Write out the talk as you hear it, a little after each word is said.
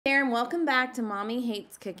There, and welcome back to Mommy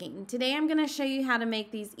Hates Cooking. Today I'm going to show you how to make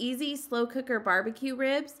these easy slow cooker barbecue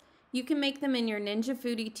ribs. You can make them in your Ninja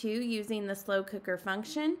Foodi 2 using the slow cooker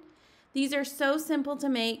function. These are so simple to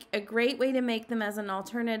make, a great way to make them as an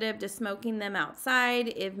alternative to smoking them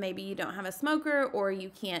outside if maybe you don't have a smoker or you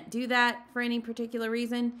can't do that for any particular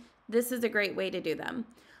reason. This is a great way to do them.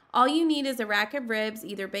 All you need is a rack of ribs,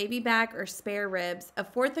 either baby back or spare ribs,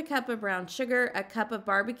 1/4 cup of brown sugar, a cup of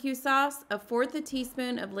barbecue sauce, 1/4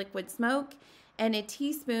 teaspoon of liquid smoke, and a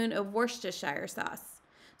teaspoon of Worcestershire sauce.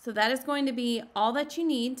 So that is going to be all that you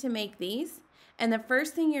need to make these. And the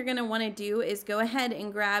first thing you're going to want to do is go ahead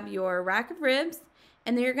and grab your rack of ribs,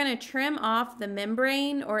 and then you're going to trim off the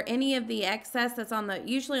membrane or any of the excess that's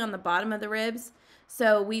usually on the bottom of the ribs.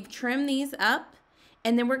 So we've trimmed these up.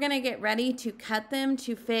 And then we're going to get ready to cut them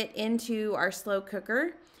to fit into our slow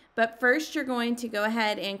cooker. But first you're going to go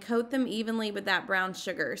ahead and coat them evenly with that brown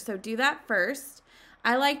sugar. So do that first.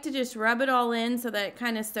 I like to just rub it all in so that it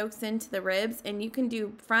kind of soaks into the ribs, and you can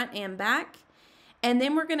do front and back. And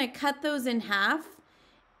then we're going to cut those in half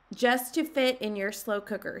just to fit in your slow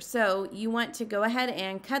cooker. So you want to go ahead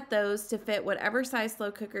and cut those to fit whatever size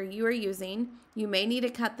slow cooker you are using. You may need to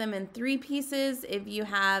cut them in 3 pieces if you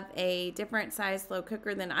have a different size slow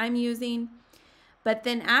cooker than I'm using. But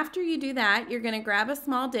then after you do that, you're going to grab a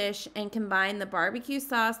small dish and combine the barbecue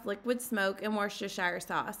sauce, liquid smoke, and Worcestershire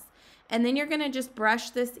sauce. And then you're going to just brush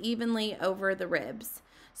this evenly over the ribs.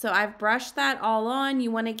 So I've brushed that all on. You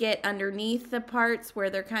want to get underneath the parts where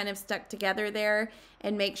they're kind of stuck together there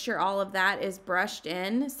and make sure all of that is brushed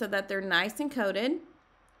in so that they're nice and coated.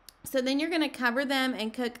 So then you're going to cover them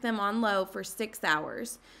and cook them on low for 6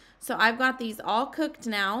 hours. So I've got these all cooked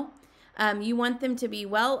now. You want them to be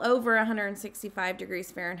well over 165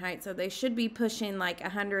 degrees Fahrenheit, so they should be pushing like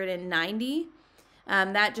 190.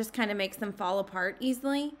 That just kind of makes them fall apart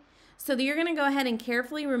easily. So you're going to go ahead and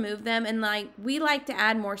carefully remove them, and we like to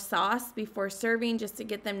add more sauce before serving just to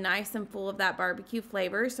get them nice and full of that barbecue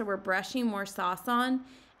flavor. So we're brushing more sauce on,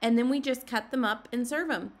 and then we just cut them up and serve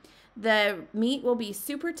them. The meat will be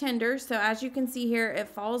super tender, so as you can see here, it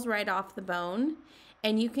falls right off the bone.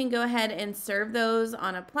 And you can go ahead and serve those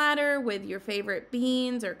on a platter with your favorite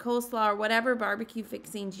beans or coleslaw or whatever barbecue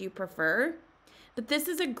fixings you prefer. But this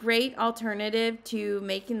is a great alternative to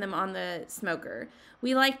making them on the smoker.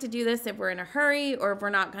 We like to do this if we're in a hurry or if we're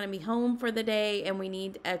not going to be home for the day and we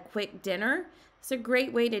need a quick dinner. It's a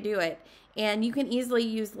great way to do it. And you can easily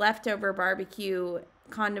use leftover barbecue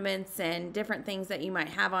condiments and different things that you might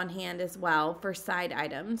have on hand as well for side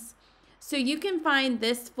items. So you can find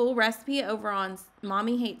this full recipe over on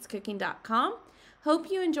mommyhatescooking.com.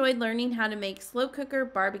 Hope you enjoyed learning how to make slow cooker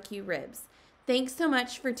barbecue ribs. Thanks so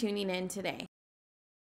much for tuning in today.